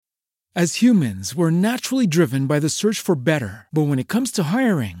As humans, we're naturally driven by the search for better. But when it comes to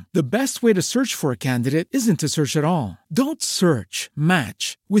hiring, the best way to search for a candidate isn't to search at all. Don't search,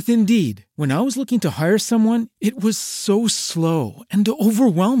 match with Indeed. When I was looking to hire someone, it was so slow and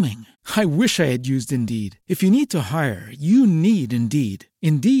overwhelming. I wish I had used Indeed. If you need to hire, you need Indeed.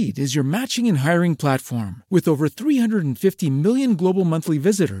 Indeed is your matching and hiring platform with over 350 million global monthly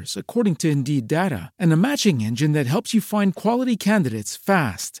visitors, according to Indeed data, and a matching engine that helps you find quality candidates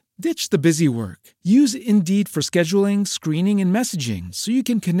fast. Ditch the busy work. Use Indeed for scheduling, screening, and messaging so you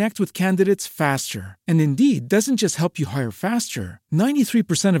can connect with candidates faster. And Indeed doesn't just help you hire faster.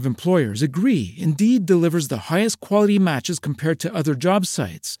 93% of employers agree Indeed delivers the highest quality matches compared to other job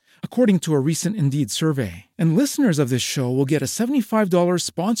sites, according to a recent Indeed survey. And listeners of this show will get a $75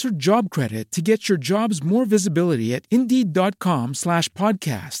 sponsored job credit to get your jobs more visibility at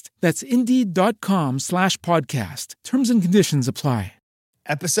Indeed.com/podcast. That's Indeed.com/podcast. Terms and conditions apply.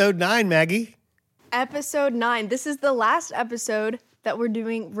 Episode 9, Maggie. Episode 9. This is the last episode that we're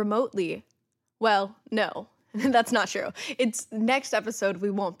doing remotely. Well, no, that's not true. It's next episode we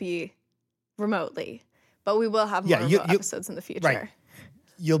won't be remotely, but we will have more remote episodes in the future. Right.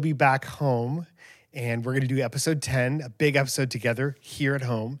 You'll be back home, and we're going to do episode 10, a big episode together here at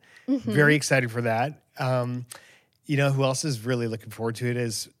home. Mm-hmm. Very excited for that. You know who else is really looking forward to it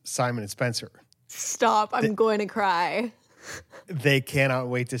is Simon and Spencer. Stop. I'm going to cry. They cannot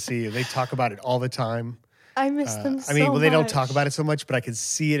wait to see you. They talk about it all the time. I miss them so much. They don't talk about it so much, but I can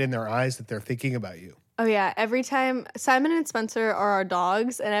see it in their eyes that they're thinking about you. Oh, yeah. Every time Simon and Spencer are our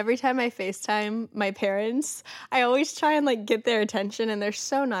dogs, and every time I FaceTime my parents, I always try and get their attention, and they're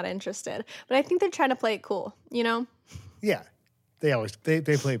so not interested. But I think they're trying to play it cool, you know? Yeah. They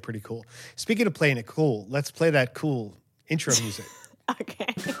play it pretty cool. Speaking of playing it cool, let's play that cool intro music.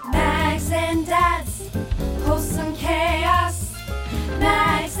 Okay. Mags and Dads, wholesome chaos.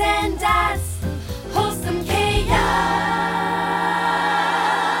 Mags and Dads, wholesome chaos.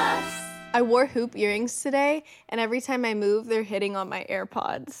 I wore hoop earrings today, and every time I move, they're hitting on my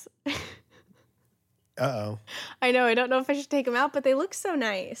AirPods. Uh-oh. I know. I don't know if I should take them out, but they look so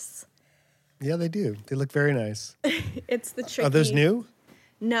nice. Yeah, they do. They look very nice. It's the tricky... Are those new?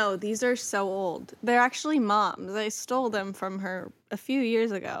 No, these are so old. They're actually Mom's. I stole them from her a few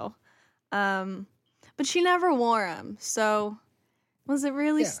years ago. But she never wore them. So was it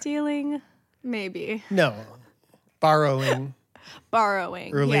really stealing? Maybe. No. Borrowing.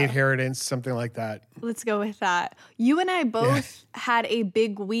 Early yeah. inheritance, something like that. Let's go with that. You and I both had a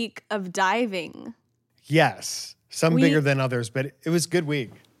big week of diving. Yes. Some bigger than others, but it was a good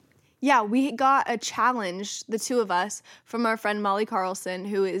week. Yeah, we got a challenge, the two of us, from our friend Molly Carlson,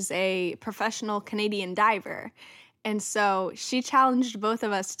 who is a professional Canadian diver. And so she challenged both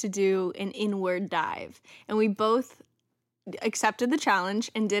of us to do an inward dive. And we both accepted the challenge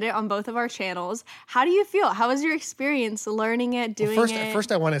and did it on both of our channels. How do you feel? How was your experience learning it, doing it?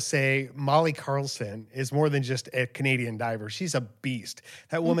 First, I want to say Molly Carlson is more than just a Canadian diver. She's a beast.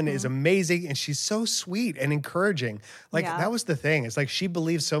 That woman is amazing, and she's so sweet and encouraging. That was the thing. It's like she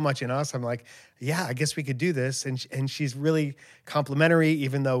believes so much in us. I'm like, yeah, I guess we could do this. And she's really complimentary,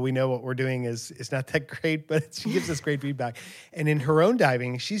 even though we know what we're doing is not that great, but she gives us great feedback. And in her own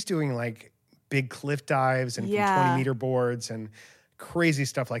diving, she's doing big cliff dives and from 20-meter boards and crazy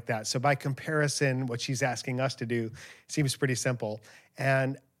stuff like that. So by comparison, what she's asking us to do seems pretty simple.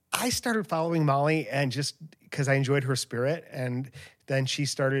 And I started following Molly, and just because I enjoyed her spirit, and then she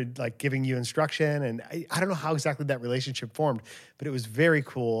started giving you instruction, and I don't know how exactly that relationship formed, but it was very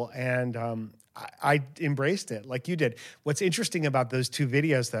cool. And I embraced it like you did. What's interesting about those two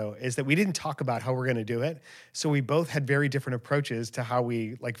videos, though, is that we didn't talk about how we're going to do it. So we both had very different approaches to how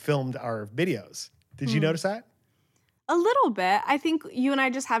we filmed our videos. Did you notice that? A little bit. I think you and I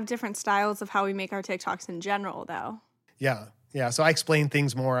just have different styles of how we make our TikToks in general, though. Yeah. Yeah. So I explain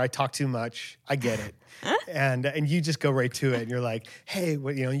things more. I talk too much. I get it. And you just go right to it. And you're like, hey,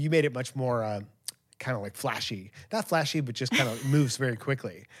 you made it much more kind of flashy. Not flashy, but just kind of moves very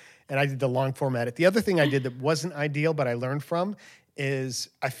quickly. And I did the long form edit. The other thing I did that wasn't ideal, but I learned from, is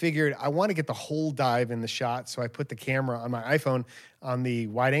I figured I want to get the whole dive in the shot. So I put the camera on my iPhone on the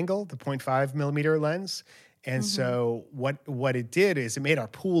wide angle, the 0.5 millimeter lens. And so what it did is it made our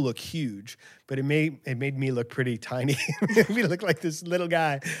pool look huge, but it made me look pretty tiny. It made me look like this little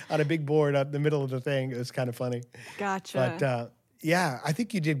guy on a big board up in the middle of the thing. It was kind of funny. Gotcha. But I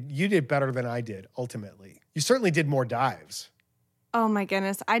think you did better than I did ultimately. You certainly did more dives. Oh my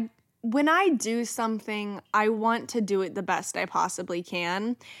goodness. When I do something, I want to do it the best I possibly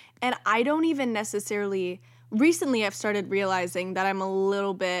can. And I don't even necessarily, recently I've started realizing that I'm a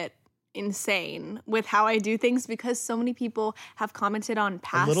little bit insane with how I do things because so many people have commented on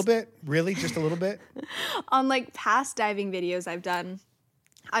past... A little bit? Really? Just a little bit? On like past diving videos I've done.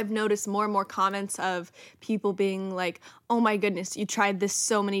 I've noticed more and more comments of people being like, oh my goodness, you tried this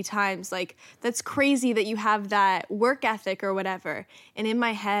so many times. Like, that's crazy that you have that work ethic or whatever. And in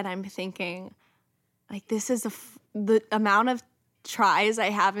my head, I'm thinking, like, this is the amount of tries I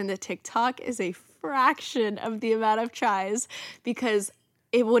have in the TikTok is a fraction of the amount of tries because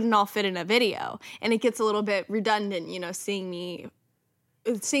it wouldn't all fit in a video. And it gets a little bit redundant, you know, seeing the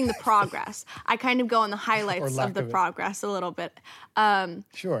progress. I kind of go on the highlights of the progress a little bit.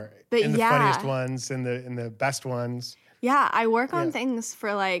 Sure. But and the funniest ones and the best ones. Yeah, I work on things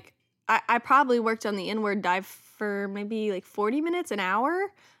for like, I probably worked on the inward dive for maybe like 40 minutes, an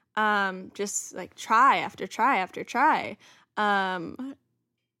hour. Just like try after try after try. I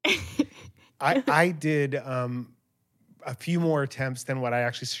did a few more attempts than what I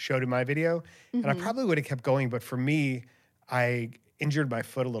actually showed in my video. And I probably would have kept going. But for me, I injured my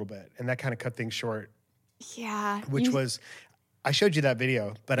foot a little bit, and that kind of cut things short. Yeah. I showed you that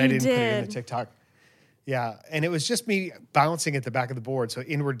video, but I didn't put it in the TikTok. Yeah, and it was just me bouncing at the back of the board. So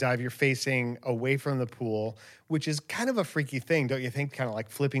inward dive, you're facing away from the pool, which is kind of a freaky thing, don't you think? Kind of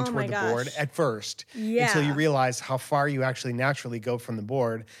like flipping toward the board at first. Yeah. Until you realize how far you actually naturally go from the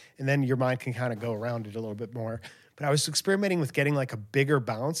board. And then your mind can kind of go around it a little bit more. But I was experimenting with getting like a bigger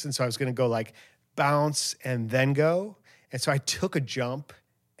bounce. And so I was going to go like bounce and then go. And so I took a jump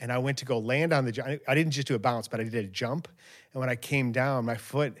and I went to go land on the jump. I didn't just do a bounce, but I did a jump. And when I came down, my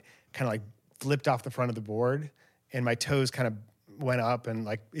foot kind of like flipped off the front of the board and my toes kind of went up and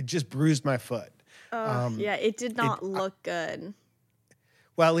like it just bruised my foot. Yeah, it did not look good.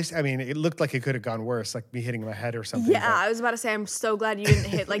 Well, at least, I mean, it looked like it could have gone worse, like me hitting my head or something. Yeah, I was about to say, I'm so glad you didn't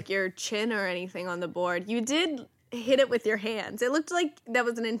hit like your chin or anything on the board. You did hit it with your hands. It looked like that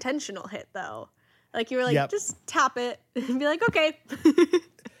was an intentional hit though. Like you were like, just tap it and be like, okay.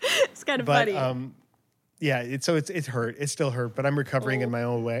 It's kind of funny. Yeah, it hurt. It still hurt, but I'm recovering in my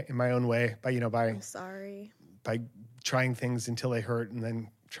own way by I'm sorry. By trying things until they hurt and then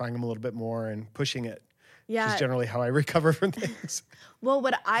trying them a little bit more and pushing it. Yeah. Which is generally how I recover from things. Well,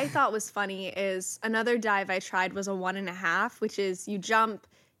 what I thought was funny is another dive I tried was a 1.5, which is you jump,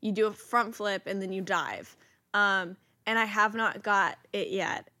 you do a front flip, and then you dive. And I have not got it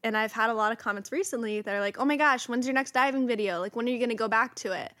yet. And I've had a lot of comments recently that are like, oh my gosh, when's your next diving video? Like, when are you going to go back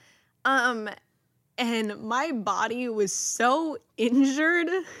to it? And my body was so injured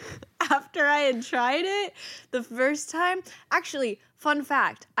after I had tried it the first time. Actually, fun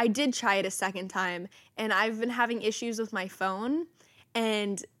fact, I did try it a second time, and I've been having issues with my phone.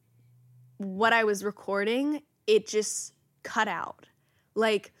 And what I was recording, it just cut out.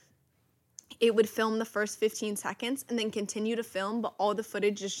 Like, it would film the first 15 seconds and then continue to film, but all the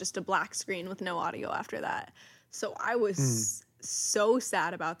footage is just a black screen with no audio after that. So I was so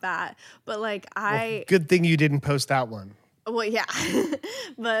sad about that. But like good thing you didn't post that one. Well, yeah.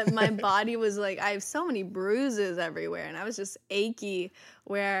 But my body was like, I have so many bruises everywhere, and I was just achy,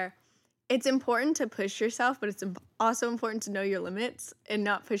 where it's important to push yourself, but it's also important to know your limits and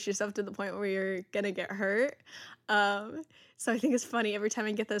not push yourself to the point where you're going to get hurt. So I think it's funny every time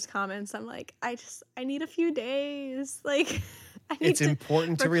I get those comments, I'm like, I need a few days. Like, it's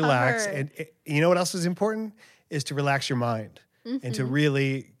important to relax. And you know what else is important? Is to relax your mind and to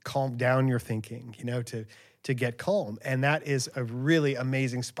really calm down your thinking, you know, to get calm. And that is a really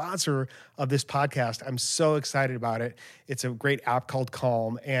amazing sponsor of this podcast. I'm so excited about it. It's a great app called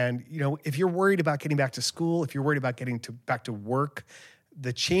Calm. And, you know, if you're worried about getting back to school, if you're worried about getting back to work,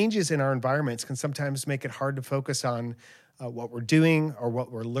 the changes in our environments can sometimes make it hard to focus on what we're doing or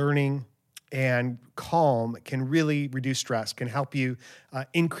what we're learning. And Calm can really reduce stress, can help you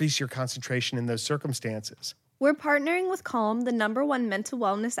increase your concentration in those circumstances. We're partnering with Calm, the #1 mental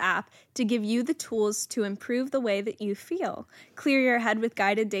wellness app, to give you the tools to improve the way that you feel. Clear your head with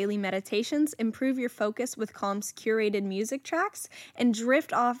guided daily meditations, improve your focus with Calm's curated music tracks, and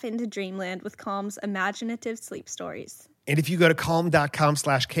drift off into dreamland with Calm's imaginative sleep stories. And if you go to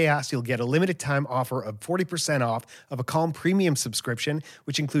calm.com/chaos, you'll get a limited time offer of 40% off of a Calm premium subscription,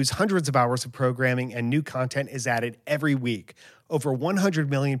 which includes hundreds of hours of programming, and new content is added every week. Over 100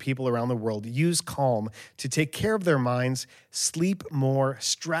 million people around the world use Calm to take care of their minds, sleep more,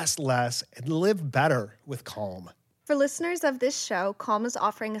 stress less, and live better with Calm. For listeners of this show, Calm is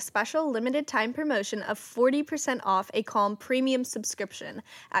offering a special limited time promotion of 40% off a Calm premium subscription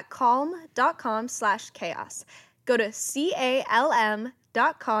at calm.com/chaos. Go to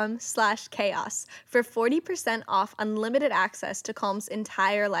calm.com/chaos for 40% off unlimited access to Calm's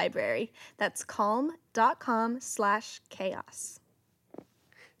entire library. That's calm.com/chaos.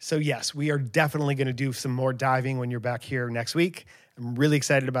 So yes, we are definitely going to do some more diving when you're back here next week. I'm really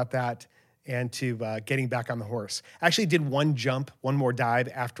excited about that and to getting back on the horse. I actually did one more dive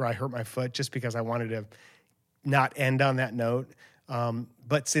after I hurt my foot just because I wanted to not end on that note.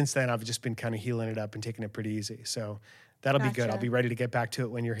 But since then, I've just been kind of healing it up and taking it pretty easy. So that'll be good. I'll be ready to get back to it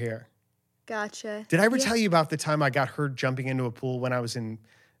when you're here. Gotcha. Did I ever tell you about the time I got hurt jumping into a pool when I was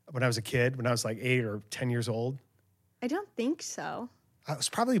a kid, when I was like 8 or 10 years old? I don't think so. I was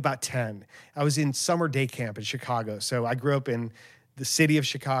probably about 10. I was in summer day camp in Chicago. So I grew up in the city of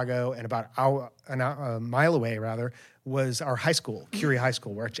Chicago, and about a mile away, was our high school, Curie High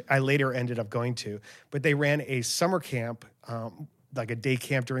School, where I later ended up going to. But they ran a summer camp, like a day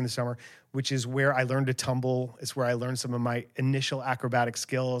camp during the summer, which is where I learned to tumble. It's where I learned some of my initial acrobatic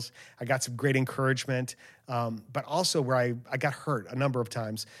skills. I got some great encouragement, but also where I got hurt a number of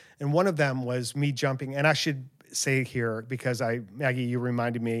times. And one of them was me jumping, and I should say here, because Maggie, you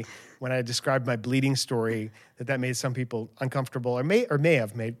reminded me when I described my bleeding story that made some people uncomfortable, or may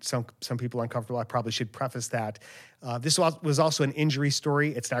have made some people uncomfortable. I probably should preface that. This was also an injury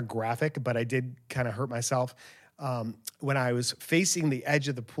story. It's not graphic, but I did kind of hurt myself when I was facing the edge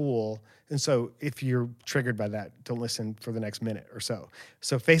of the pool. And so if you're triggered by that, don't listen for the next minute or so.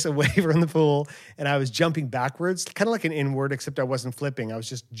 So face away from the pool, and I was jumping backwards, kind of like an inward, except I wasn't flipping. I was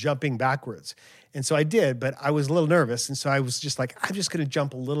just jumping backwards. And so I did, but I was a little nervous. And so I was just like, I'm just going to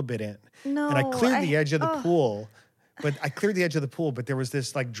jump a little bit in. No. And I cleared the edge of the pool. But I cleared the edge of the pool, but there was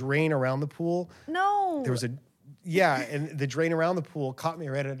this like drain around the pool. No. There was and the drain around the pool caught me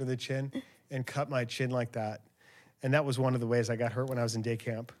right under the chin and cut my chin like that. And that was one of the ways I got hurt when I was in day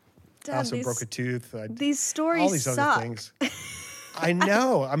camp. Dad, I also broke a tooth. These stories all these suck. other things. I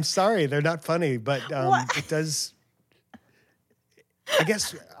know. I'm sorry. They're not funny, but it does. I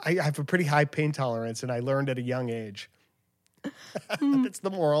guess I have a pretty high pain tolerance, and I learned at a young age. That's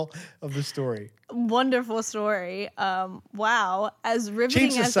the moral of the story. Wonderful story. Wow. As riveting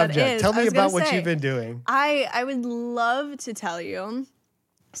Change the as subject. that is, Tell me about what you've been doing. I would love to tell you.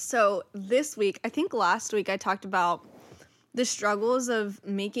 So this week, I think last week I talked about the struggles of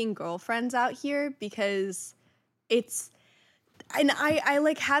making girlfriends out here because I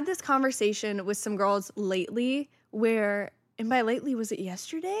like had this conversation with some girls lately where, and by lately, was it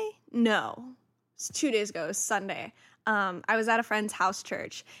yesterday? No, it's 2 days ago. It was Sunday. I was at a friend's house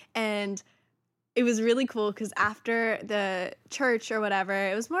church, and it was really cool because after the church or whatever,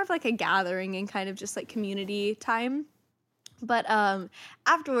 it was more of like a gathering and kind of just like community time. But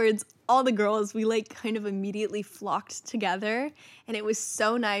afterwards, all the girls, we like kind of immediately flocked together, and it was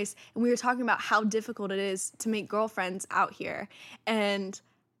so nice. And we were talking about how difficult it is to make girlfriends out here. And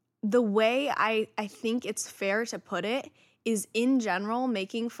the way I think it's fair to put it is, in general,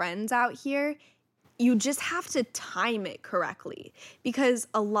 making friends out here, you just have to time it correctly, because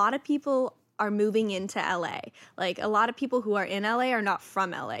a lot of people are moving into LA. Like, a lot of people who are in LA are not from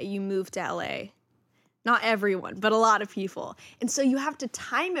LA. You move to LA. Not everyone, but a lot of people. And so you have to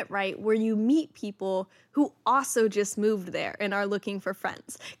time it right where you meet people who also just moved there and are looking for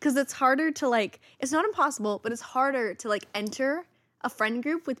friends. Because it's harder to like, it's not impossible, but it's harder to like enter a friend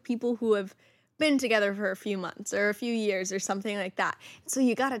group with people who have been together for a few months or a few years or something like that. So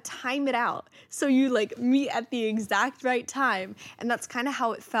you got to time it out. So you like meet at the exact right time. And that's kind of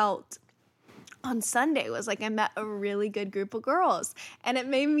how it felt on Sunday. Was like I met a really good group of girls, and it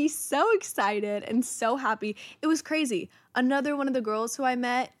made me so excited and so happy. It was crazy. Another one of the girls who I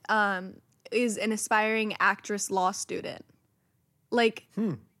met is an aspiring actress law student. Like,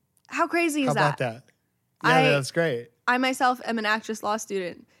 how crazy is that? How about that? Yeah, that's great. I myself am an actress law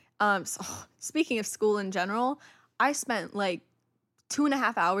student. So speaking of school in general, I spent like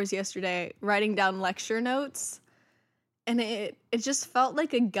 2.5 hours yesterday writing down lecture notes. And it just felt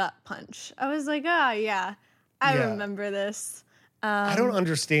like a gut punch. I was like, yeah, I remember this. I don't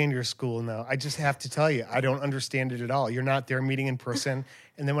understand your school now. I just have to tell you, I don't understand it at all. You're not there meeting in person.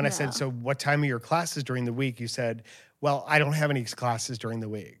 And then when I said, so what time are your classes during the week? You said, well, I don't have any classes during the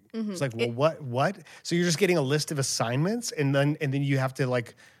week. Mm-hmm. It's like, well, what? So you're just getting a list of assignments, and then you have to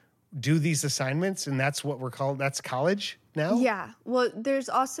like do these assignments, and that's what that's college now? Yeah. Well, there's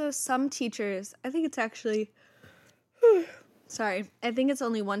also some teachers, I think it's actually... Sorry, I think it's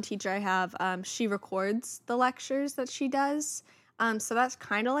only one teacher I have. She records the lectures that she does. So that's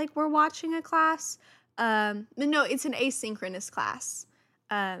kind of like we're watching a class. But no, it's an asynchronous class.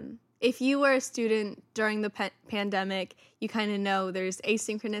 If you were a student during the pandemic, you kind of know there's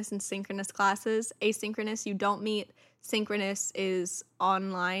asynchronous and synchronous classes. Asynchronous, you don't meet. Synchronous is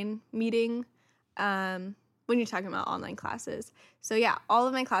online meeting when you're talking about online classes. So yeah, all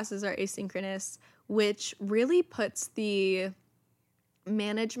of my classes are asynchronous, which really puts the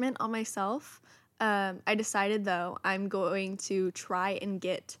management on myself. I decided, though, I'm going to try and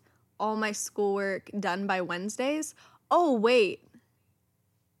get all my schoolwork done by Wednesdays. Oh, wait.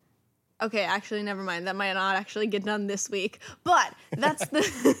 Okay, actually, never mind. That might not actually get done this week, but that's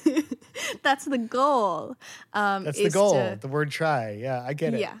the that's the goal. That's the goal. The word try. Yeah, I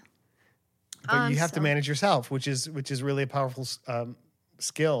get it. Yeah. But you have to manage yourself, which is really a powerful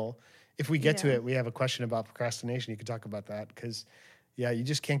skill. If we get to it, we have a question about procrastination. You could talk about that because, you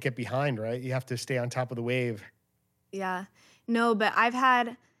just can't get behind, right? You have to stay on top of the wave. Yeah. No, but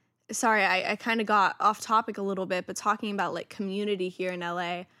sorry, I kind of got off topic a little bit, but talking about like community here in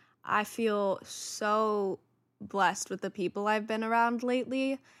LA, I feel so blessed with the people I've been around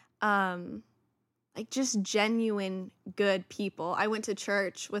lately. Like just genuine good people. I went to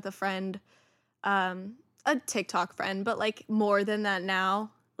church with a friend, a TikTok friend, but like more than that now.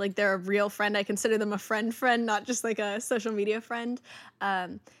 Like they're a real friend. I consider them a friend, not just like a social media friend.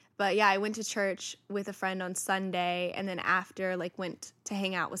 But yeah, I went to church with a friend on Sunday, and then after like went to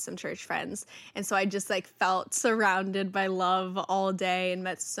hang out with some church friends. And so I just like felt surrounded by love all day and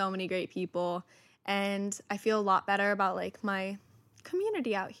met so many great people. And I feel a lot better about like my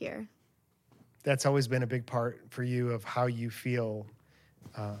community out here. That's always been a big part for you of how you feel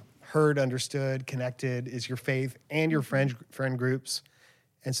heard, understood, connected is your faith and your friend groups.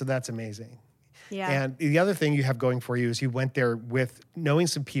 And so that's amazing. Yeah. And the other thing you have going for you is you went there with knowing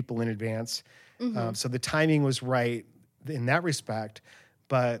some people in advance. So the timing was right in that respect.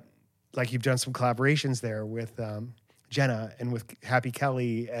 But like you've done some collaborations there with Jenna and with Happy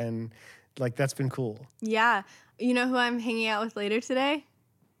Kelly. And like that's been cool. Yeah. You know who I'm hanging out with later today?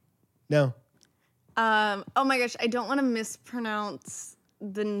 No. Oh my gosh. I don't want to mispronounce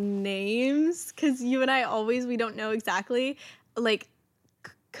the names because you and I we don't know exactly. Like,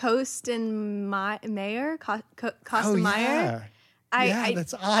 Kostenmeier. Kostenmeier. Yeah,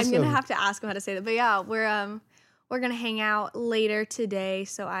 that's awesome. I'm gonna have to ask him how to say that. But yeah, we're gonna hang out later today,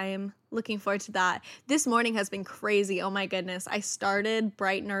 so I am looking forward to that. This morning has been crazy. Oh my goodness! I started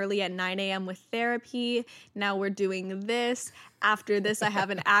bright and early at 9 a.m. with therapy. Now we're doing this. After this, I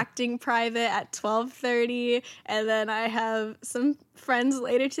have an acting private at 12:30, and then I have some friends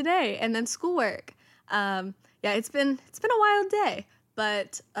later today, and then schoolwork. It's been a wild day.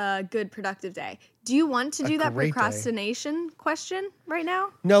 But a good productive day. Do you want to do that procrastination question right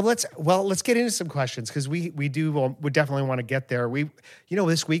now? No, let's get into some questions because we definitely want to get there.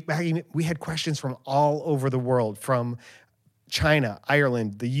 This week, Maggie, we had questions from all over the world, from China,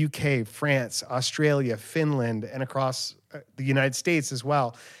 Ireland, the UK, France, Australia, Finland, and across the United States as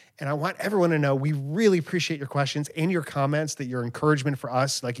well. And I want everyone to know we really appreciate your questions and your comments, that your encouragement for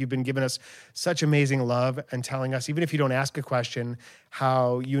us. Like, you've been giving us such amazing love and telling us, even if you don't ask a question,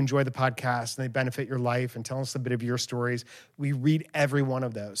 how you enjoy the podcast and they benefit your life, and telling us a bit of your stories. We read every one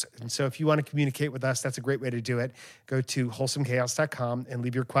of those. And so if you want to communicate with us, that's a great way to do it. Go to wholesomechaos.com and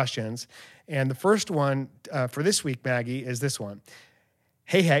leave your questions. And the first one for this week, Maggie, is this one.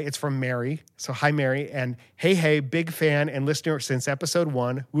 Hey, it's from Mary. So hi, Mary. And hey, big fan and listener since episode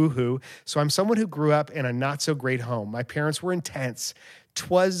 1. Woohoo. So I'm someone who grew up in a not so great home. My parents were intense.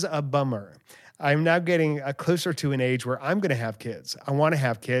 'Twas a bummer. I'm now getting closer to an age where I'm going to have kids. I want to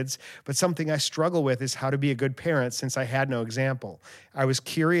have kids, but something I struggle with is how to be a good parent since I had no example. I was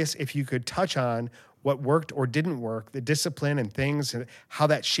curious if you could touch on what worked or didn't work, the discipline and things, and how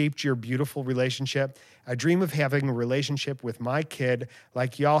that shaped your beautiful relationship. I dream of having a relationship with my kid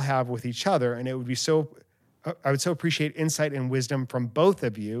like y'all have with each other, and I would so appreciate insight and wisdom from both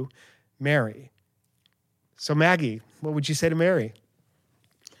of you. Mary. So Maggie, what would you say to Mary?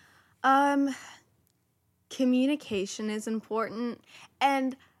 Communication is important.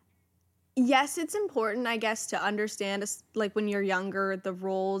 And yes, it's important, I guess, to understand, like when you're younger, the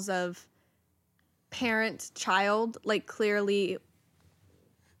roles of parent, child. Like, clearly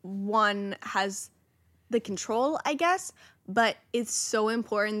one has the control, I guess, but it's so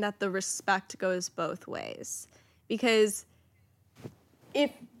important that the respect goes both ways. Because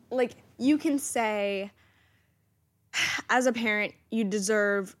if, like, you can say, as a parent, you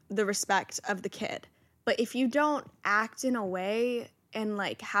deserve the respect of the kid. But if you don't act in a way and,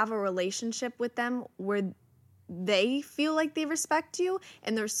 like, have a relationship with them where they feel like they respect you,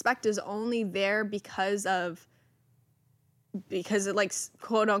 and the respect is only there because it, like,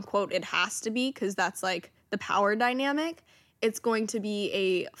 quote unquote, it has to be, because that's like the power dynamic, it's going to be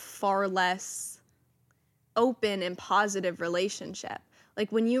a far less open and positive relationship.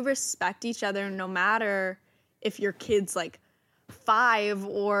 Like, when you respect each other, no matter if your kid's like 5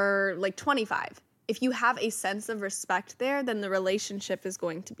 or like 25, if you have a sense of respect there, then the relationship is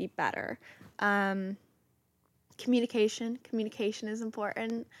going to be better. Communication is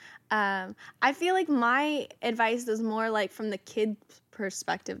important. I feel like my advice is more like from the kid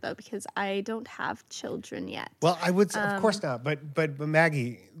perspective though, because I don't have children yet. Well, I would, of course not. But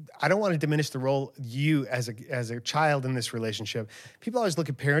Maggie, I don't want to diminish the role you as a child in this relationship. People always look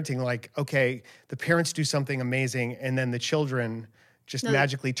at parenting like, okay, the parents do something amazing, and then the children just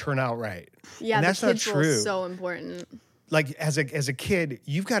magically turn out right. Yeah, and that's the kids not true. Role is so important. Like as a kid,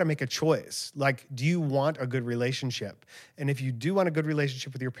 you've got to make a choice. Like, do you want a good relationship? And if you do want a good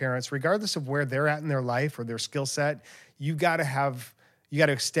relationship with your parents, regardless of where they're at in their life or their skill set, you got to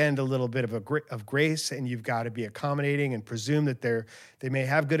extend a little bit of grace, and you've got to be accommodating and presume that they may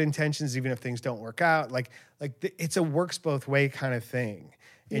have good intentions even if things don't work out. It's a works both way kind of thing,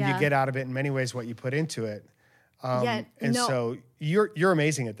 and you get out of it in many ways what you put into it. So you're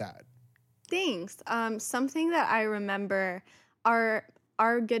amazing at that. Thanks. Something that I remember, our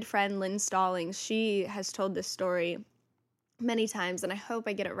good friend Lynn Stallings, she has told this story many times, and I hope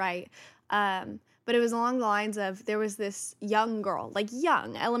I get it right. But it was along the lines of, there was this young girl, like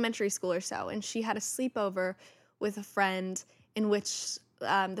young, elementary school or so, and she had a sleepover with a friend in which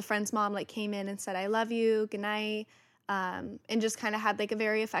the friend's mom came in and said, "I love you, good night," and just kind of had a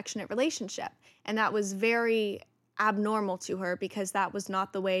very affectionate relationship. And that was very abnormal to her, because that was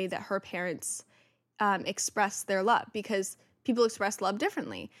not the way that her parents expressed their love, because people express love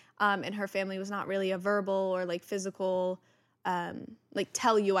differently. And her family was not really a verbal or physical,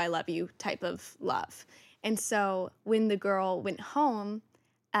 tell you I love you type of love. And so when the girl went home,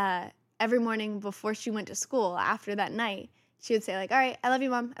 every morning before she went to school, after that night, she would say all right, I love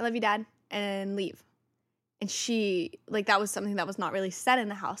you, Mom, I love you, Dad, and leave. And she, that was something that was not really said in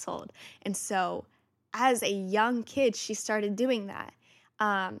the household. And so as a young kid, she started doing that.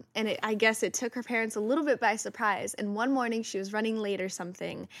 I guess it took her parents a little bit by surprise. And one morning she was running late or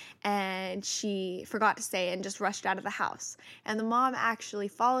something, and she forgot to say and just rushed out of the house. And the mom actually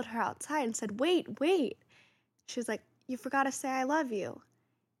followed her outside and said, wait. She was like, "You forgot to say I love you."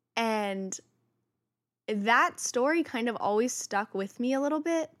 And that story kind of always stuck with me a little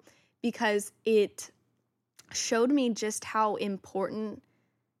bit, because it showed me just how important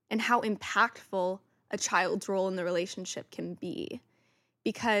and how impactful a child's role in the relationship can be.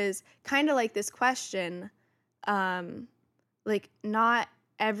 Because kind of like this question, not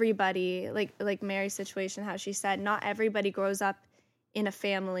everybody, like Mary's situation, how she said, not everybody grows up in a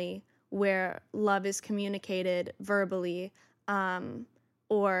family where love is communicated verbally,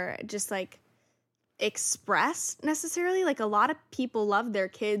 or just expressed necessarily. A lot of people love their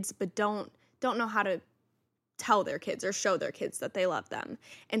kids, but don't know how to tell their kids or show their kids that they love them.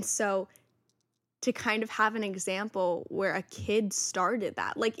 And so to kind of have an example where a kid started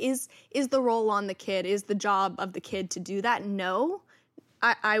that, is the role on the kid, is the job of the kid to do that? No,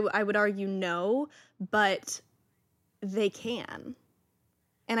 I would argue no, but they can.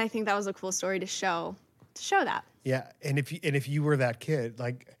 And I think that was a cool story to show that. Yeah. And if you were that kid,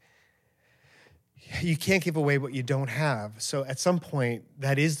 you can't give away what you don't have. So at some point,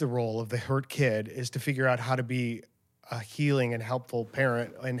 that is the role of the hurt kid, is to figure out how to be a healing and helpful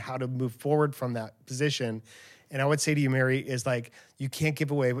parent and how to move forward from that position. And I would say to you, Mary, is you can't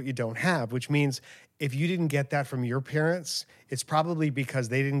give away what you don't have, which means if you didn't get that from your parents, it's probably because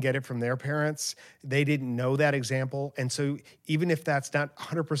they didn't get it from their parents. They didn't know that example. And so even if that's not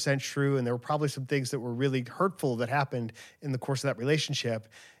 100% true, and there were probably some things that were really hurtful that happened in the course of that relationship,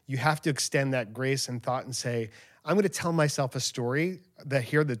 you have to extend that grace and thought and say, I'm going to tell myself a story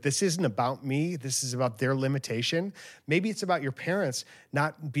that this isn't about me. This is about their limitation. Maybe it's about your parents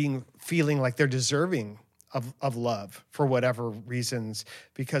not feeling like they're deserving of love for whatever reasons,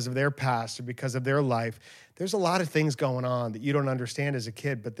 because of their past or because of their life. There's a lot of things going on that you don't understand as a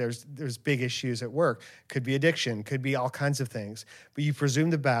kid, but there's big issues at work. Could be addiction, could be all kinds of things. But you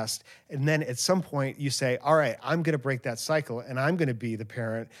presume the best, and then at some point you say, all right, I'm going to break that cycle, and I'm going to be the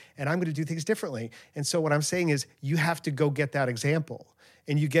parent, and I'm going to do things differently. And so what I'm saying is, you have to go get that example,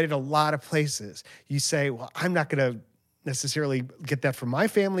 and you get it a lot of places. You say, well, I'm not going to necessarily get that from my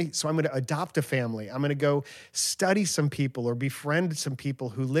family, so I'm going to adopt a family. I'm going to go study some people or befriend some people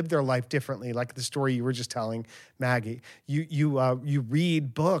who live their life differently, like the story you were just telling, Maggie. You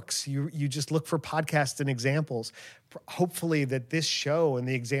read books. You just look for podcasts and examples. Hopefully that this show and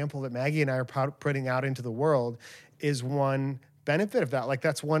the example that Maggie and I are putting out into the world is one benefit of that.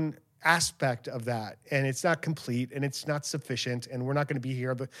 That's one aspect of that, and it's not complete and it's not sufficient, and we're not going to be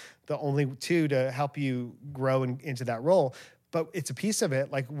here the only two to help you grow into that role, but it's a piece of it.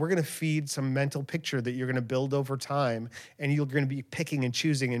 We're going to feed some mental picture that you're going to build over time, and you're going to be picking and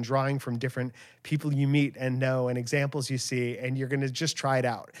choosing and drawing from different people you meet and know and examples you see, and you're going to just try it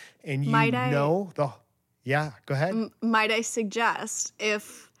out, and Yeah, go ahead. Might I suggest,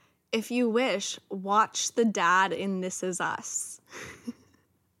 if you wish, watch the dad in This Is Us.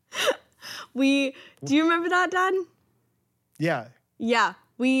 Do you remember that, Dad? Yeah. Yeah,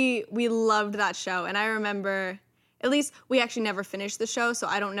 we loved that show, and I remember, at least we actually never finished the show, so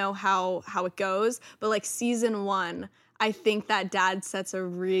I don't know how it goes, but like season 1, I think that dad sets a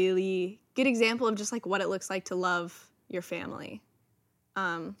really good example of just like what it looks like to love your family.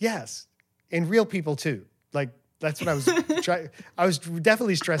 Yes, and real people too. Like that's what I was trying. I was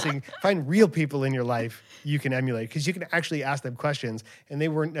definitely stressing. Find real people in your life you can emulate, because you can actually ask them questions, and they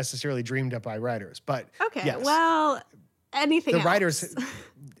weren't necessarily dreamed up by writers. But okay, yes, well, anything. The writers,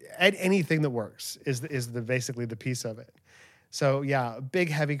 anything that works is basically the piece of it. So yeah, big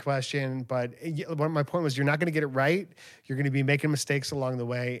heavy question. But my point was, you're not going to get it right. You're going to be making mistakes along the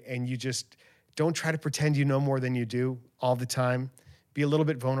way, and you just don't try to pretend you know more than you do all the time. Be a little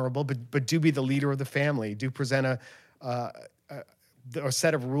bit vulnerable, but do be the leader of the family. Do present a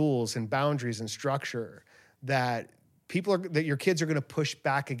set of rules and boundaries and structure that that your kids are going to push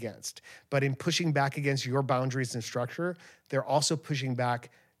back against. But in pushing back against your boundaries and structure, they're also pushing back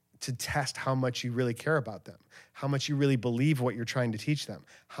to test how much you really care about them, how much you really believe what you're trying to teach them,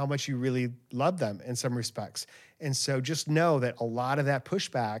 how much you really love them in some respects. And so just know that a lot of that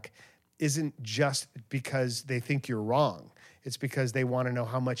pushback isn't just because they think you're wrong. It's because they want to know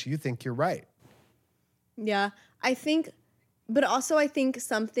how much you think you're right. Yeah, I think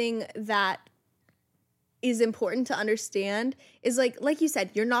something that is important to understand is like you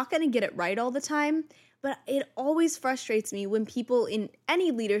said, you're not going to get it right all the time, but it always frustrates me when people in any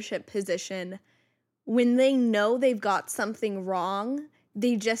leadership position, when they know they've got something wrong,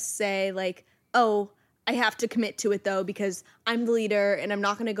 they just say like, oh, I have to commit to it though because I'm the leader and I'm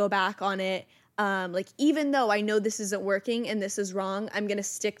not going to go back on it. Like, even though I know this isn't working and this is wrong, I'm going to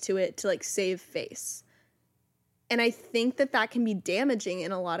stick to it to like save face. And I think that can be damaging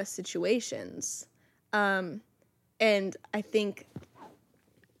in a lot of situations. And I think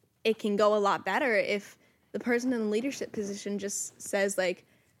it can go a lot better if the person in the leadership position just says like,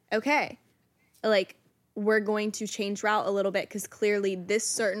 okay, like we're going to change route a little bit because clearly this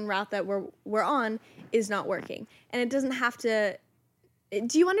certain route that we're on is not working. And it doesn't have to,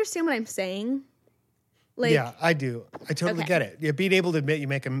 do you understand what I'm saying? Like, yeah, I do. I totally get it. Yeah, being able to admit you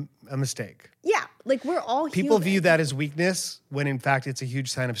make a mistake. Yeah, like we're all People human. view that as weakness when in fact it's a huge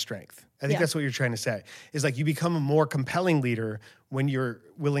sign of strength. I think that's what you're trying to say. Is like you become a more compelling leader when you're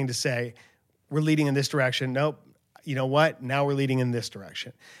willing to say, we're leading in this direction. Nope. You know what? Now we're leading in this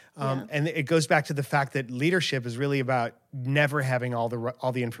direction. And it goes back to the fact that leadership is really about never having all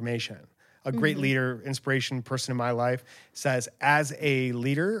the information. A great leader, inspiration person in my life says, as a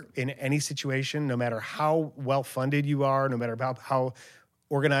leader in any situation, no matter how well-funded you are, no matter how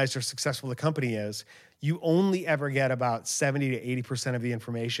organized or successful the company is, you only ever get about 70 to 80% of the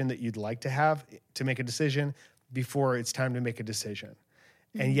information that you'd like to have to make a decision before it's time to make a decision.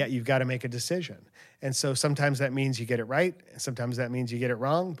 And yet you've got to make a decision. And so sometimes that means you get it right. Sometimes that means you get it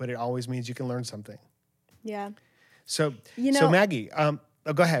wrong, but it always means you can learn something. Yeah. So, so Maggie,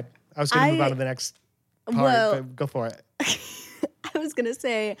 go ahead. I was going to move on to the next part, but go for it. I was going to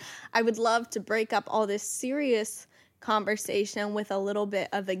say, I would love to break up all this serious conversation with a little bit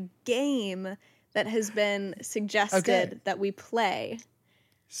of a game that has been suggested that we play.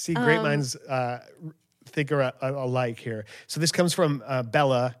 See, great minds think alike here. So this comes from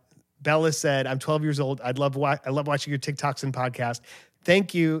Bella. Bella said, I'm 12 years old. I love watching your TikToks and podcasts.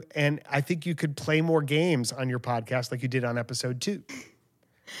 Thank you. And I think you could play more games on your podcast like you did on episode 2.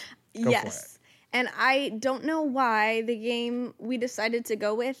 Yes. And I don't know why the game we decided to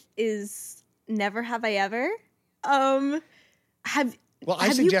go with is Never Have I Ever. I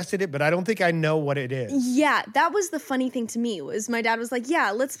suggested it, but I don't think I know what it is. Yeah, that was the funny thing to me, was my dad was like,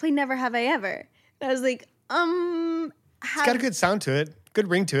 yeah, let's play Never Have I Ever. And I was like, it's got a good sound to it, good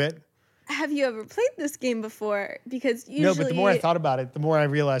ring to it. Have you ever played this game before? Because usually... No, but the more I thought about it, the more I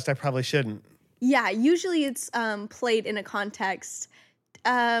realized I probably shouldn't. Yeah, usually it's played in a context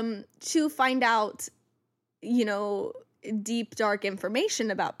to find out, deep, dark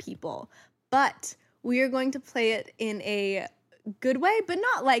information about people. But we are going to play it in a good way, but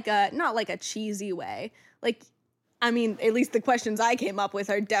not like a cheesy way. Like, I mean, at least the questions I came up with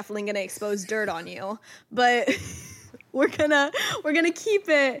are definitely going to expose dirt on you. But we're gonna keep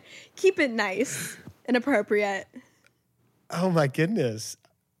it nice and appropriate. Oh my goodness.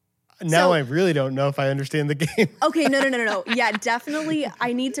 Now I really don't know if I understand the game. Okay, no. Yeah, definitely.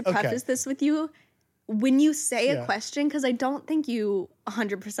 I need to preface this with you. When you say a question, because I don't think you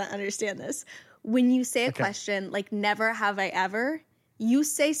 100% understand this. When you say a question like "Never have I ever," you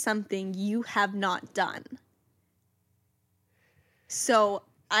say something you have not done. So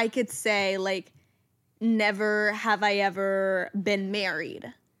I could say, like, never have I ever been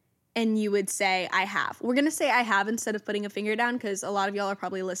married. And you would say, I have. We're going to say I have instead of putting a finger down because a lot of y'all are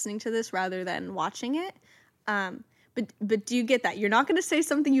probably listening to this rather than watching it. But do you get that? You're not going to say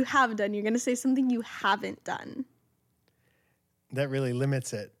something you have done. You're going to say something you haven't done. That really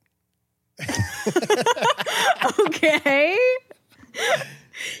limits it. Okay.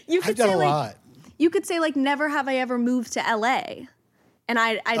 I've done a lot. You could say, like, never have I ever moved to LA. And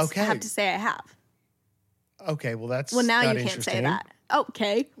I'd Okay. have to say I have. Okay, well, that's Well, now not you can't say interesting. that.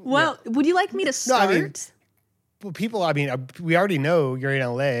 Okay. Well, would you like me to No, start? I mean, well, we already know you're in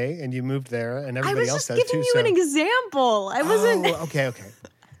LA and you moved there, and I everybody was else just does giving too. you an example. I wasn't. Oh, okay.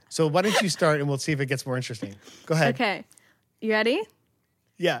 So why don't you start, and we'll see if it gets more interesting. Go ahead. Okay. You ready?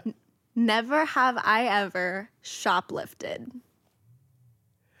 Yeah. Never have I ever shoplifted.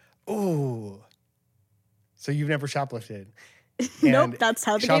 Oh. So you've never shoplifted? Nope, And that's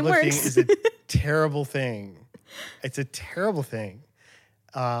how the game shoplifting works. is a terrible thing. It's a terrible thing,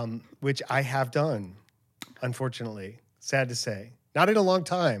 which I have done, unfortunately. Sad to say. Not in a long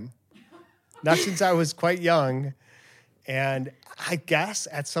time. Not since I was quite young. And I guess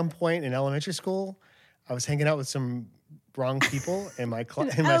at some point in elementary school, I was hanging out with some wrong people in my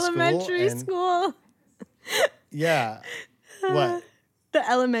Elementary school. school. Yeah. What? The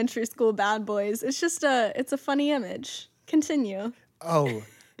elementary school bad boys. It's a funny image. Continue. Oh,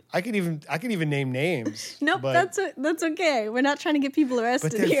 I could even name names. Nope, but, that's okay. We're not trying to get people but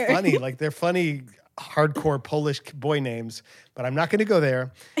arrested they're here. funny. Like they're funny, hardcore Polish boy names. But I'm not going to go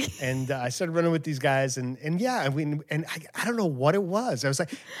there. And I started running with these guys, and I don't know what it was. I was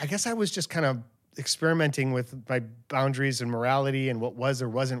like, I guess I was just kind of experimenting with my boundaries and morality and what was or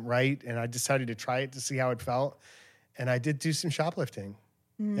wasn't right. And I decided to try it to see how it felt. And I did do some shoplifting.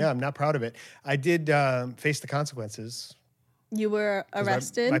 Yeah, I'm not proud of it. I did face the consequences. You were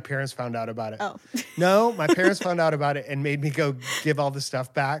arrested? My parents found out about it. Oh. No, my parents found out about it and made me go give all the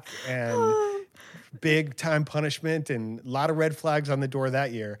stuff back, and big time punishment and a lot of red flags on the door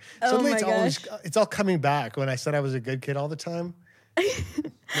that year. Suddenly it's all coming back when I said I was a good kid all the time.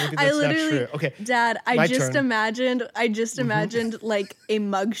 Maybe that's not true. Okay. Dad, I my just turn. imagined like a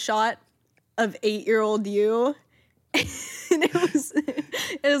mugshot of 8-year-old you. And it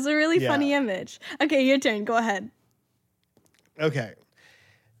was a really funny image. Okay, your turn. Go ahead. Okay.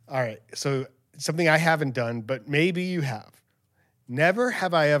 All right. So something I haven't done, but maybe you have. Never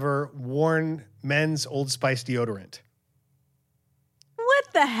have I ever worn men's Old Spice deodorant. What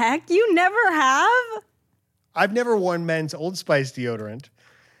the heck? You never have? I've never worn men's Old Spice deodorant,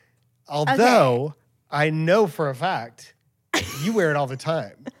 although I know for a fact you wear it all the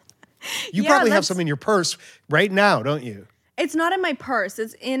time. You probably have some in your purse right now, don't you? It's not in my purse.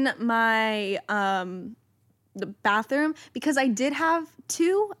 It's in my the bathroom because I did have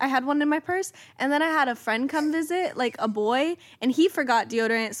 2. I had one in my purse, and then I had a friend come visit, like a boy, and he forgot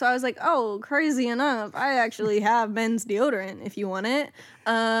deodorant. So I was like, "Oh, crazy enough, I actually have men's deodorant if you want it."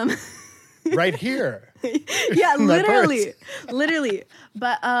 Right here. Yeah, In my literally.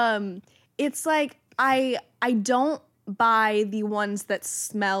 But it's like I don't buy the ones that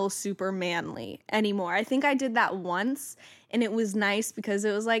smell super manly anymore. I think I did that once, and it was nice because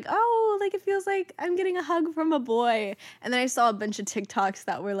it was like, oh, like it feels like I'm getting a hug from a boy. And then I saw a bunch of TikToks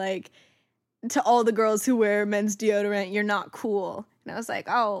that were like, to all the girls who wear men's deodorant, you're not cool. And I was like,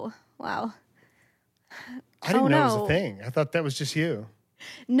 oh, wow. I didn't know it was a thing. I thought that was just you.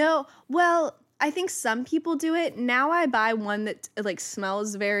 No, well, I think some people do it. Now I buy one that like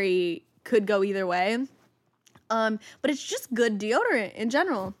smells could go either way. But it's just good deodorant in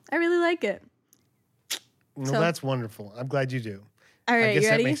general. I really like it. Well, that's wonderful. I'm glad you do. All right, I guess you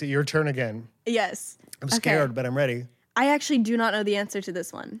ready? that makes it your turn again. Yes. I'm scared, but I'm ready. I actually do not know the answer to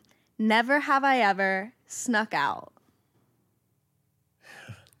this one. Never have I ever snuck out.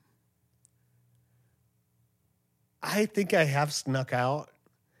 I think I have snuck out.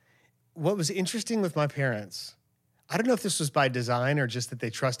 What was interesting with my parents, I don't know if this was by design or just that they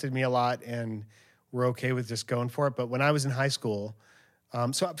trusted me a lot and were okay with just going for it. But when I was in high school,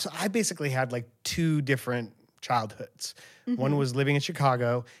 so I basically had like 2 different childhoods. Mm-hmm. One was living in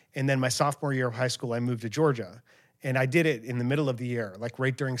Chicago, and then my sophomore year of high school, I moved to Georgia. And I did it in the middle of the year, like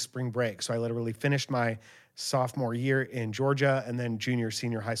right during spring break. So I literally finished my sophomore year in Georgia and then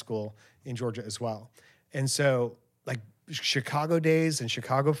senior high school in Georgia as well. And so like Chicago days and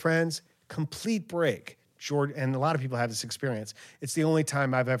Chicago friends, complete break. And a lot of people have this experience. It's the only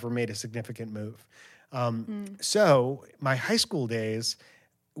time I've ever made a significant move. So my high school days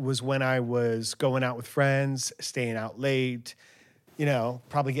was when I was going out with friends, staying out late,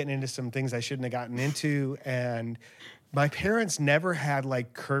 probably getting into some things I shouldn't have gotten into. And my parents never had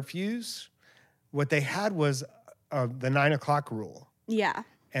like curfews. What they had was the 9 o'clock rule. Yeah.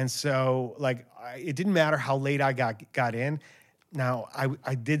 And so like, it didn't matter how late I got in. Now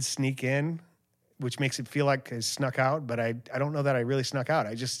I did sneak in, which makes it feel like I snuck out, but I don't know that I really snuck out.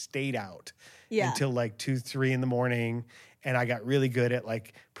 I just stayed out until like 2, 3 in the morning. And I got really good at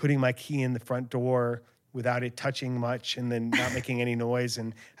like putting my key in the front door without it touching much and then not making any noise.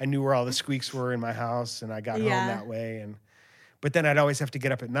 And I knew where all the squeaks were in my house, and I got home that way. But then I'd always have to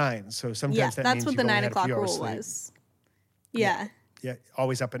get up at 9. So sometimes that that's means what you've the only 9 had a o'clock few hours rule sleep. was. Yeah. Yeah,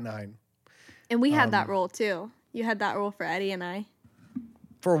 always up at 9. And we had that rule too. You had that rule for Eddie and I.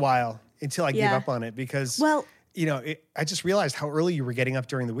 For a while, until I gave up on it because, I just realized how early you were getting up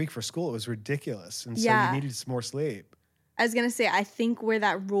during the week for school. It was ridiculous. And so you needed some more sleep. I was going to say, I think where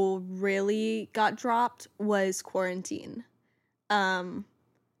that rule really got dropped was quarantine.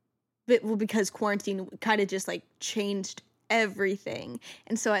 Because quarantine kind of just like changed everything.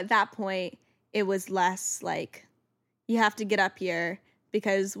 And so at that point, it was less like, you have to get up here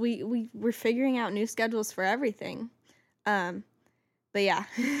because we were figuring out new schedules for everything. But yeah.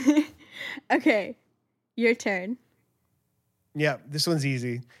 Okay, your turn. Yeah, this one's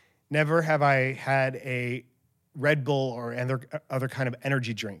easy. Never have I had a Red Bull or other kind of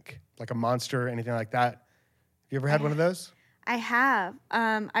energy drink, like a Monster, anything like that. Have you ever had one of those? I have.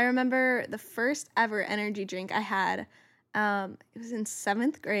 I remember the first ever energy drink I had. It was in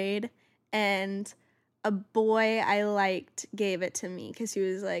 7th grade, and a boy I liked gave it to me because he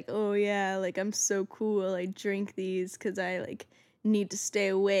was like, "Oh yeah, like I'm so cool. I drink these because I like need to stay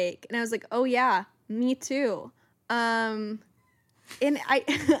awake." And I was like, "Oh yeah, me too." And I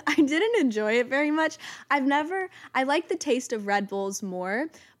I didn't enjoy it very much. I like the taste of Red Bulls more,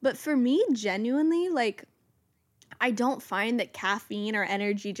 but for me, genuinely, like, I don't find that caffeine or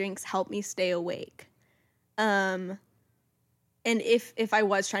energy drinks help me stay awake. And if I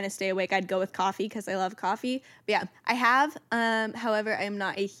was trying to stay awake, I'd go with coffee because I love coffee. But yeah, I have. However, I am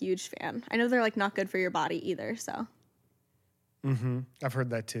not a huge fan. I know they're like not good for your body either, so. I've heard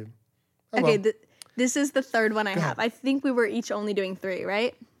that too. Okay, this is the third one I have. I think we were each only doing 3,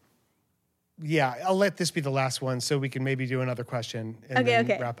 right? Yeah, I'll let this be the last one so we can maybe do another question and then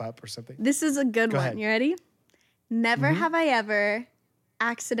wrap up or something. This is a good one. Ahead. You ready? Never have I ever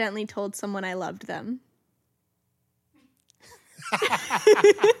accidentally told someone I loved them.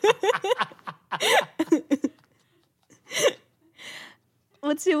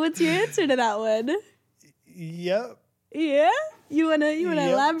 What's your answer to that one? Yep. Yeah? You wanna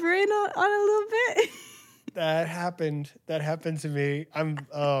elaborate on a little bit? That happened to me.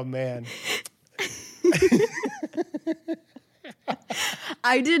 Oh man.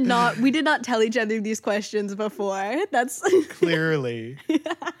 We did not tell each other these questions before. That's clearly.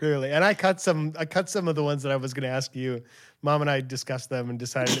 And I cut some of the ones that I was going to ask you. Mom and I discussed them and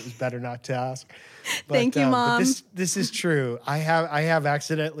decided it was better not to ask. But, thank you, Mom. But this is true. I have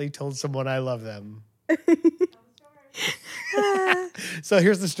accidentally told someone I love them. So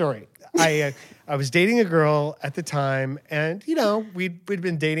here's the story. I was dating a girl at the time, and we'd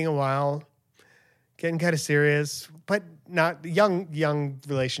been dating a while, getting kind of serious, but not young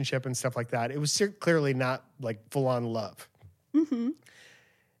relationship and stuff like that. It was clearly not like full on love.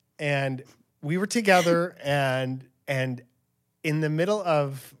 And we were together, and in the middle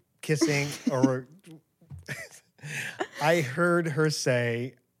of kissing, or I heard her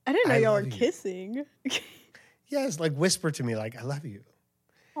say, "I didn't know y'all were kissing." Yes, like whisper to me, like, "I love you."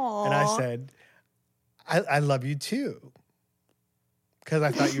 Aww. And I said, I love you too. Because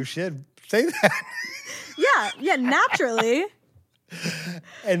I thought you should say that. Yeah, naturally.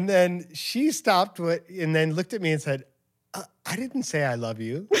 And then she stopped and then looked at me and said, I didn't say I love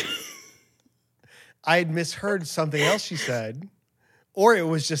you. I had misheard something else she said. Or it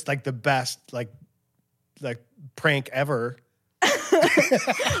was just like the best like prank ever.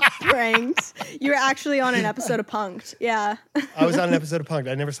 Pranked. You were actually on an episode of Punk'd. Yeah. I was on an episode of Punk'd.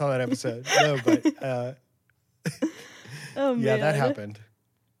 I never saw that episode. No, but oh man. Yeah, that happened.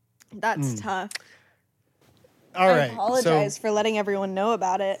 That's tough. All right. I apologize for letting everyone know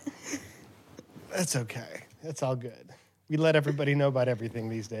about it. That's okay. That's all good. We let everybody know about everything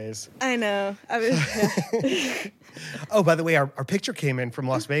these days. I know. Oh, by the way, our picture came in from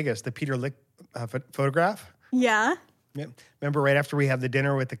Las Vegas, the Peter Lik photograph. Yeah. Yeah. Remember right after we had the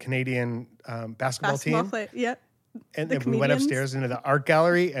dinner with the Canadian basketball team? Yep. And then we went upstairs into the art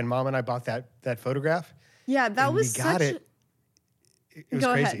gallery, and Mom and I bought that photograph. Yeah, that was we got it. It was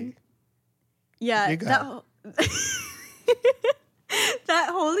Go crazy. ahead. Yeah. That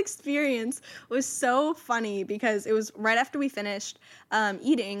whole experience was so funny because it was right after we finished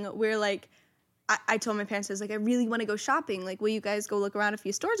eating. We're like, I told my parents, I was like, I really want to go shopping. Like, will you guys go look around a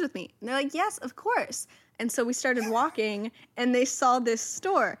few stores with me? And they're like, yes, of course. And so we started walking, and they saw this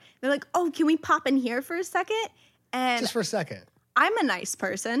store. They're like, oh, can we pop in here for a second? And Just for a second. I'm a nice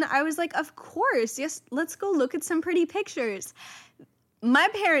person. I was like, of course. Yes, let's go look at some pretty pictures. My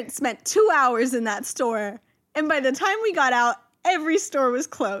parents spent 2 hours in that store. And by the time we got out, every store was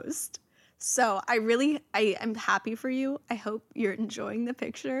closed. So I am happy for you. I hope you're enjoying the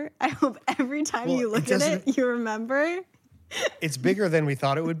picture. I hope every time you look at it, you remember. It's bigger than we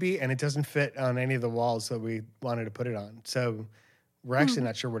thought it would be, and it doesn't fit on any of the walls that we wanted to put it on. So we're actually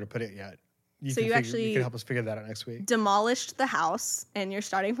not sure where to put it yet. You can help us figure that out next week. Demolished the house, and you're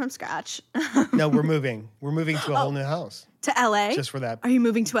starting from scratch. No, we're moving. We're moving to a whole new house. To LA? Just for that. Are you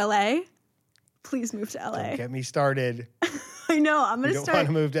moving to LA? Please move to LA. Don't get me started. I know. I'm going to start. I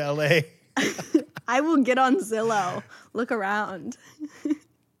don't want to move to LA. I will get on Zillow. Look around.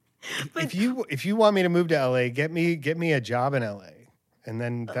 But if you want me to move to LA, get me a job in LA, and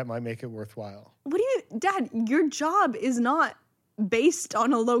then that might make it worthwhile. Dad, your job is not based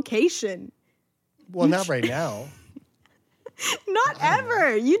on a location. Well, not right now. Not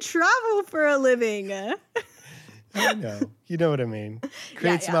ever. You travel for a living. I know. You know what I mean.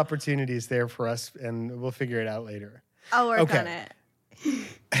 Create some opportunities there for us, and we'll figure it out later. I'll work on it.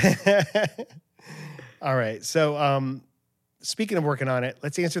 All right. So speaking of working on it,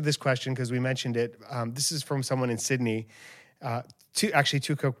 let's answer this question because we mentioned it. This is from someone in Sydney. Two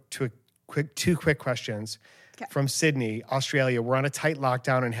quick questions. Okay. From Sydney, Australia. We're on a tight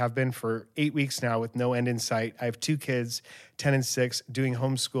lockdown and have been for 8 weeks now with no end in sight. I have 2 kids, 10 and 6, doing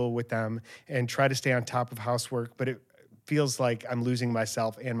homeschool with them and try to stay on top of housework, but it feels like I'm losing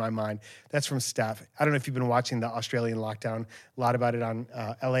myself and my mind. That's from Steph. I don't know if you've been watching the Australian lockdown, a lot about it on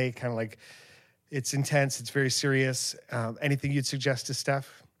LA, kind of like it's intense, it's very serious. Anything you'd suggest to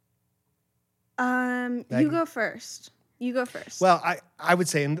Steph? You go first. Well, I would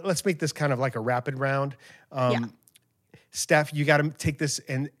say, and let's make this kind of like a rapid round. Steph, you got to take this,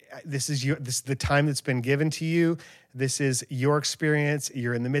 and this is the time that's been given to you. This is your experience.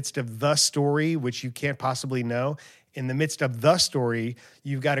 You're in the midst of the story, which you can't possibly know. In the midst of the story,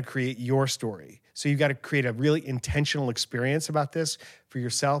 you've got to create your story. So you've got to create a really intentional experience about this for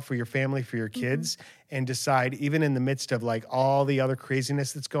yourself, for your family, for your kids, and decide, even in the midst of like all the other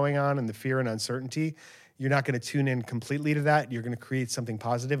craziness that's going on and the fear and uncertainty, you're not going to tune in completely to that. You're going to create something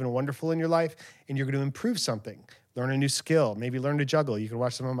positive and wonderful in your life, and you're going to improve something, learn a new skill, maybe learn to juggle. You can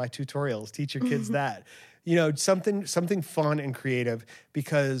watch some of my tutorials, teach your kids that. You know, something fun and creative,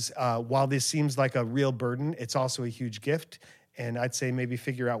 because while this seems like a real burden, it's also a huge gift. And I'd say maybe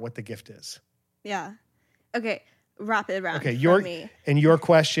figure out what the gift is. Yeah. Okay. Rapid round. Okay. Your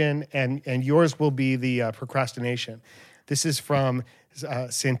question and yours will be the procrastination. This is from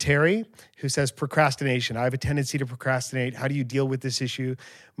Santeri, who says, procrastination. I have a tendency to procrastinate. How do you deal with this issue?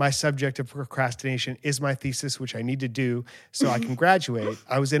 My subject of procrastination is my thesis, which I need to do so I can graduate.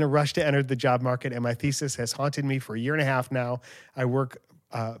 I was in a rush to enter the job market, and my thesis has haunted me for 1.5 years now. I work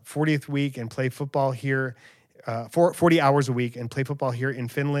 40th week and play football here, 40 hours a week and play football here in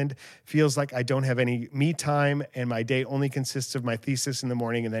Finland. Feels like I don't have any me time, and my day only consists of my thesis in the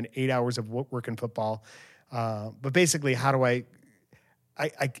morning and then 8 hours of work and football. But basically, how do I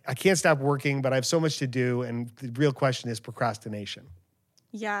can't stop working, but I have so much to do. And the real question is procrastination.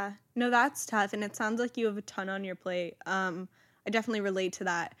 Yeah, no, that's tough. And it sounds like you have a ton on your plate. I definitely relate to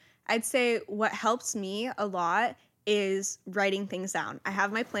that. I'd say what helps me a lot is writing things down. I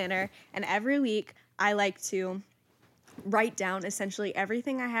have my planner, and every week I like to write down essentially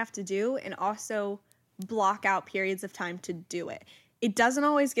everything I have to do and also block out periods of time to do it. It doesn't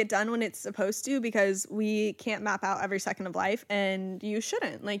always get done when it's supposed to, because we can't map out every second of life, and you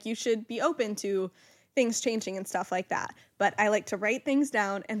shouldn't. Like, you should be open to things changing and stuff like that. But I like to write things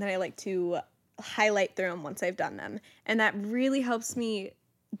down, and then I like to highlight through them once I've done them. And that really helps me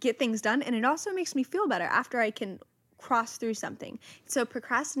get things done, and it also makes me feel better after I can cross through something. So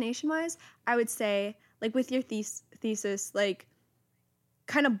procrastination-wise, I would say, like with your thesis, like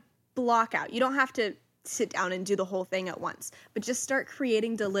kind of block out. You don't have to sit down and do the whole thing at once, but just start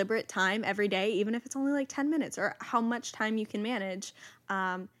creating deliberate time every day, even if it's only like 10 minutes or how much time you can manage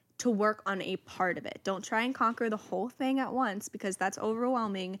to work on a part of it. Don't try and conquer the whole thing at once, because that's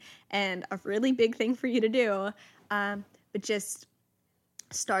overwhelming and a really big thing for you to do, but just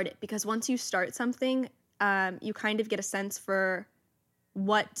start it, because once you start something, you kind of get a sense for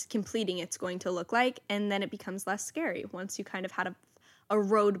what completing it's going to look like, and then it becomes less scary once you kind of had a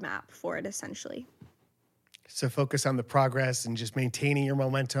roadmap for it, essentially. So focus on the progress and just maintaining your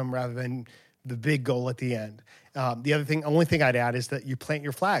momentum rather than the big goal at the end. Only thing I'd add is that you plant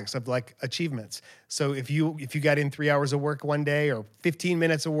your flags of like achievements. So if you got in 3 hours of work one day or 15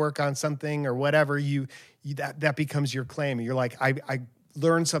 minutes of work on something or whatever, that becomes your claim. You're like, I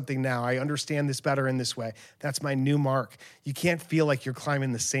learned something now. I understand this better in this way. That's my new mark. You can't feel like you're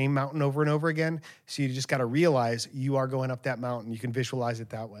climbing the same mountain over and over again. So you just got to realize you are going up that mountain. You can visualize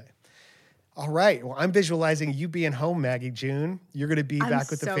it that way. All right. Well, I'm visualizing you being home, Maggie June. You're going to be back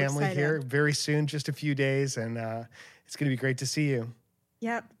with the family here very soon, just a few days, and it's going to be great to see you.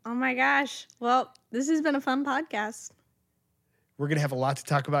 Yep. Oh, my gosh. Well, this has been a fun podcast. We're going to have a lot to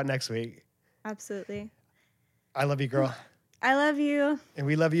talk about next week. Absolutely. I love you, girl. I love you. And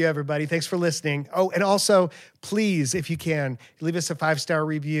we love you, everybody. Thanks for listening. Oh, and also, please, if you can, leave us a 5-star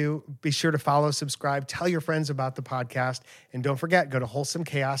review. Be sure to follow, subscribe, tell your friends about the podcast. And don't forget, go to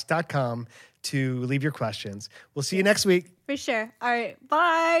wholesomechaos.com to leave your questions. We'll see you next week. For sure. All right.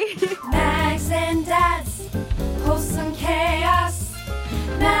 Bye. Max and Dad's Wholesome Chaos.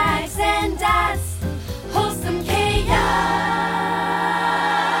 Max and Dad's Wholesome Chaos.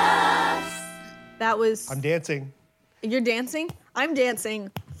 That was... I'm dancing. You're dancing? I'm dancing.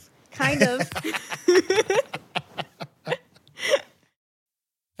 Kind of.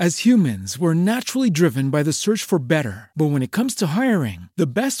 As humans, we're naturally driven by the search for better. But when it comes to hiring, the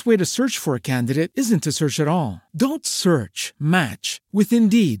best way to search for a candidate isn't to search at all. Don't search, match with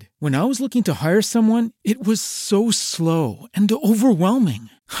Indeed. When I was looking to hire someone, it was so slow and overwhelming.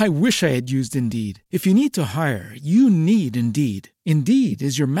 I wish I had used Indeed. If you need to hire, you need Indeed. Indeed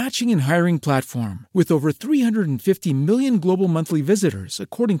is your matching and hiring platform with over 350 million global monthly visitors,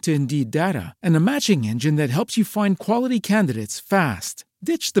 according to Indeed data, and a matching engine that helps you find quality candidates fast.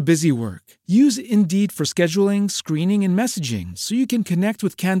 Ditch the busy work. Use Indeed for scheduling, screening, and messaging so you can connect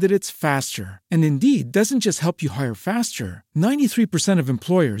with candidates faster. And Indeed doesn't just help you hire faster. 93% of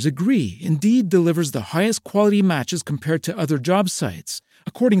employers agree Indeed delivers the highest quality matches compared to other job sites,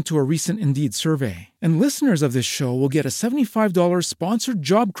 according to a recent Indeed survey. And listeners of this show will get a $75 sponsored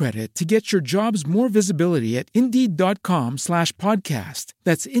job credit to get your jobs more visibility at Indeed.com/podcast.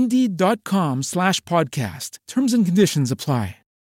 That's Indeed.com/podcast. Terms and conditions apply.